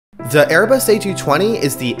The Airbus A220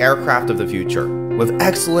 is the aircraft of the future, with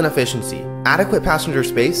excellent efficiency, adequate passenger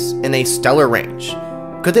space, and a stellar range.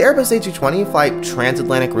 Could the Airbus A220 fly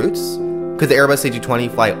transatlantic routes? Could the Airbus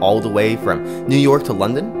A220 fly all the way from New York to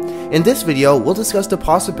London? In this video, we'll discuss the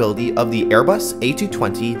possibility of the Airbus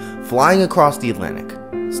A220 flying across the Atlantic.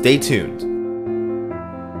 Stay tuned.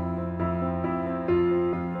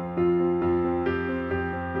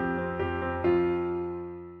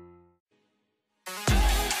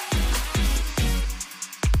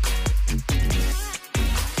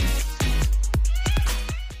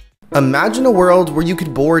 Imagine a world where you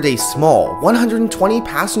could board a small 120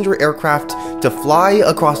 passenger aircraft to fly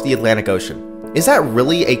across the Atlantic Ocean. Is that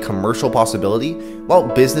really a commercial possibility? While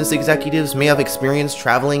business executives may have experience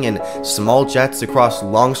traveling in small jets across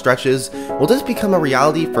long stretches, will this become a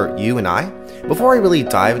reality for you and I? Before I really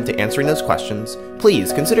dive into answering those questions,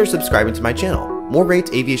 please consider subscribing to my channel. More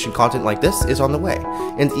great aviation content like this is on the way,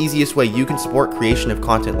 and the easiest way you can support creation of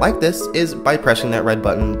content like this is by pressing that red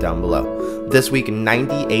button down below. This week,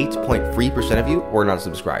 98.3% of you were not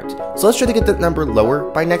subscribed, so let's try to get that number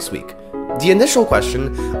lower by next week. The initial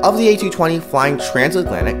question of the A220 flying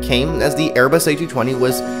transatlantic came as the Airbus A220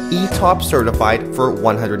 was ETop certified for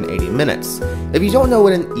 180 minutes. If you don't know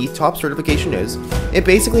what an ETop certification is, it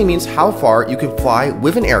basically means how far you can fly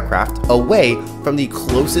with an aircraft away from the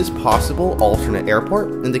closest possible alternate airport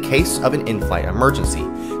in the case of an in-flight emergency.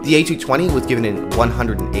 The A220 was given a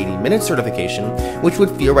 180-minute certification, which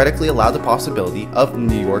would theoretically allow the possibility of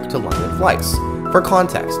New York to London flights. For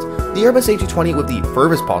context, the Airbus A220 with the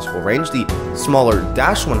furthest possible range, the smaller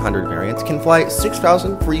Dash 100 variant, can fly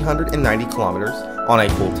 6,390 kilometers on a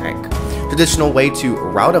full tank. Traditional way to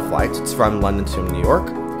route a flight from London to New York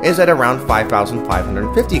is at around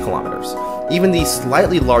 5,550 kilometers. Even the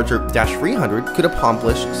slightly larger Dash 300 could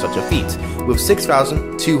accomplish such a feat, with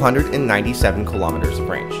 6,297 kilometers of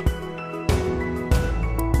range.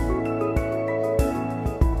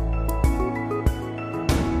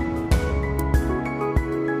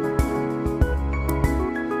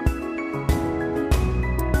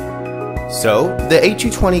 So, the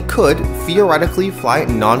A220 could theoretically fly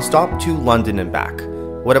non-stop to London and back.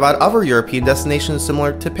 What about other European destinations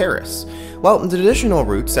similar to Paris? Well, the traditional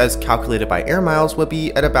routes, as calculated by air miles, would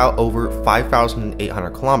be at about over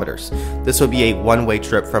 5,800 kilometers. This would be a one-way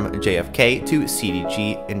trip from JFK to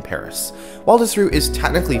CDG in Paris. While this route is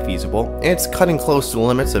technically feasible, it's cutting close to the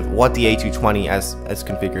limits of what the A220, as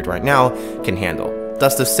configured right now, can handle.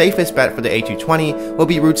 Thus, the safest bet for the A220 will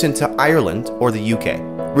be routes into Ireland or the UK.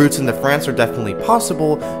 Routes into France are definitely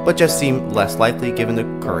possible, but just seem less likely given the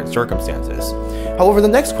current circumstances. However, the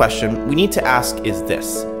next question we need to ask is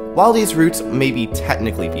this. While these routes may be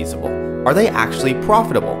technically feasible, are they actually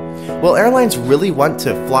profitable? Will airlines really want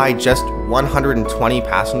to fly just 120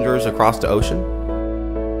 passengers across the ocean?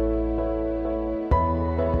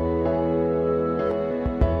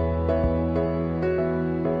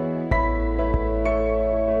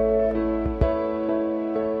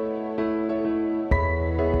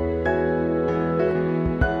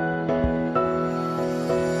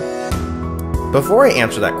 Before I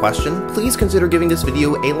answer that question, please consider giving this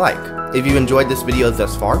video a like. If you enjoyed this video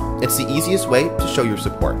thus far, it's the easiest way to show your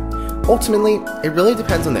support. Ultimately, it really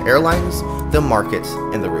depends on the airlines, the market,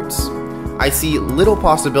 and the routes. I see little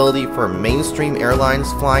possibility for mainstream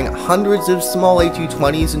airlines flying hundreds of small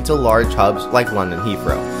A220s into large hubs like London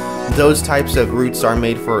Heathrow. Those types of routes are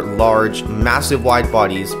made for large, massive wide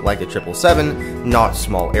bodies like the 777, not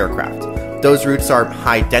small aircraft. Those routes are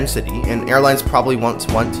high density, and airlines probably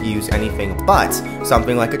won't want to use anything but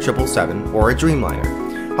something like a 777 or a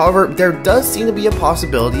Dreamliner. However, there does seem to be a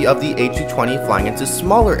possibility of the A220 flying into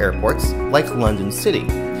smaller airports like London City.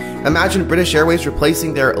 Imagine British Airways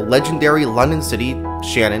replacing their legendary London City,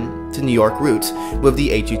 Shannon to New York route with the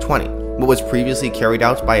A220. What was previously carried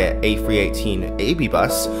out by an A318 AB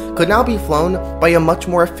bus could now be flown by a much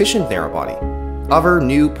more efficient narrowbody. Other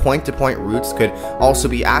new point-to-point routes could also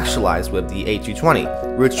be actualized with the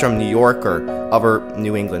A220. Routes from New York or other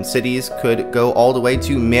New England cities could go all the way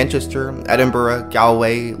to Manchester, Edinburgh,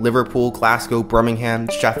 Galway, Liverpool, Glasgow, Birmingham,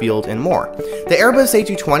 Sheffield, and more. The Airbus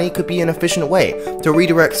A220 could be an efficient way to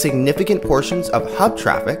redirect significant portions of hub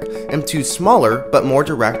traffic into smaller but more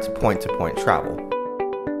direct point-to-point travel.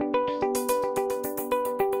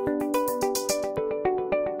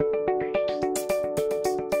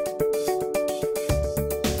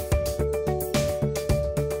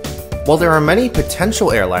 While there are many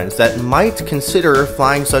potential airlines that might consider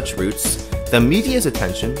flying such routes, the media's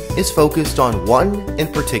attention is focused on one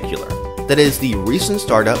in particular, that is the recent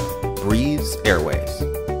startup Breeze Airways.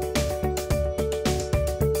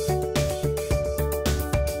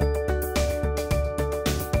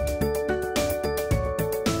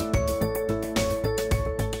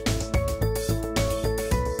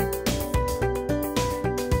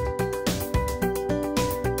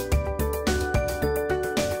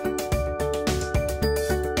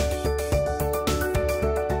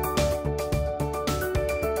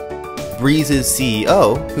 Breeze's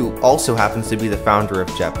CEO, who also happens to be the founder of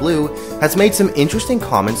JetBlue, has made some interesting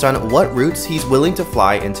comments on what routes he's willing to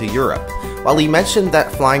fly into Europe. While he mentioned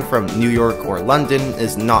that flying from New York or London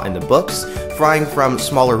is not in the books, flying from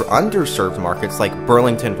smaller underserved markets like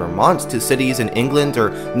Burlington, Vermont to cities in England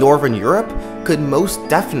or Northern Europe could most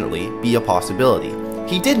definitely be a possibility.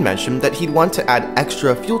 He did mention that he'd want to add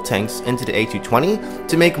extra fuel tanks into the A220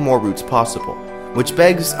 to make more routes possible, which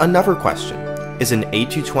begs another question. Is an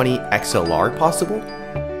A220 XLR possible?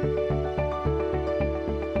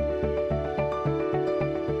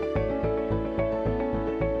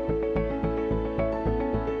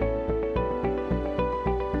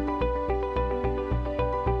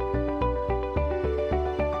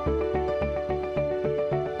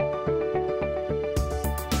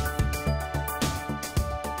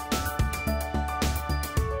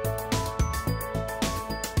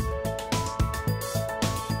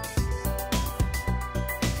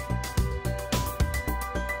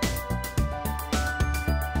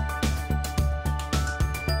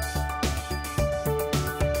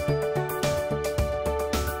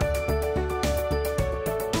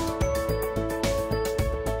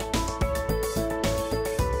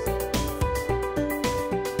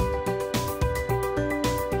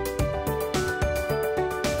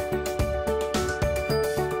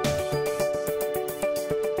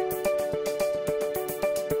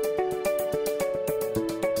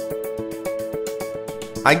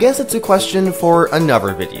 I guess it's a question for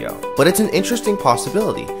another video, but it's an interesting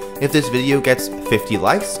possibility. If this video gets 50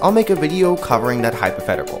 likes, I'll make a video covering that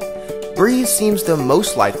hypothetical. Breeze seems the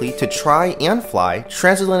most likely to try and fly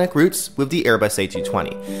transatlantic routes with the Airbus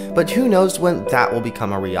A220, but who knows when that will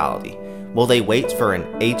become a reality. Will they wait for an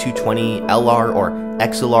A220 LR or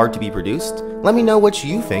XLR to be produced? Let me know what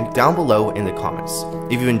you think down below in the comments.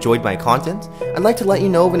 If you enjoyed my content, I'd like to let you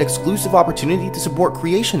know of an exclusive opportunity to support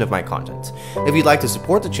creation of my content. If you'd like to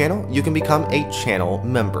support the channel, you can become a channel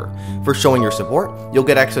member. For showing your support, you'll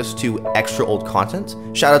get access to extra old content,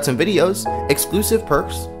 shoutouts and videos, exclusive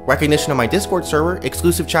perks, recognition on my Discord server,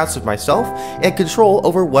 exclusive chats with myself, and control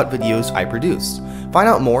over what videos I produce. Find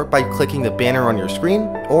out more by clicking the banner on your screen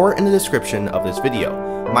or in the description of this video.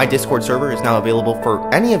 My Discord server is now available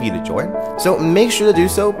for any of you to join, so make sure to do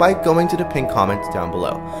so by going to the pinned comment down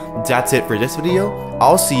below. That's it for this video.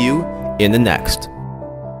 I'll see you in the next.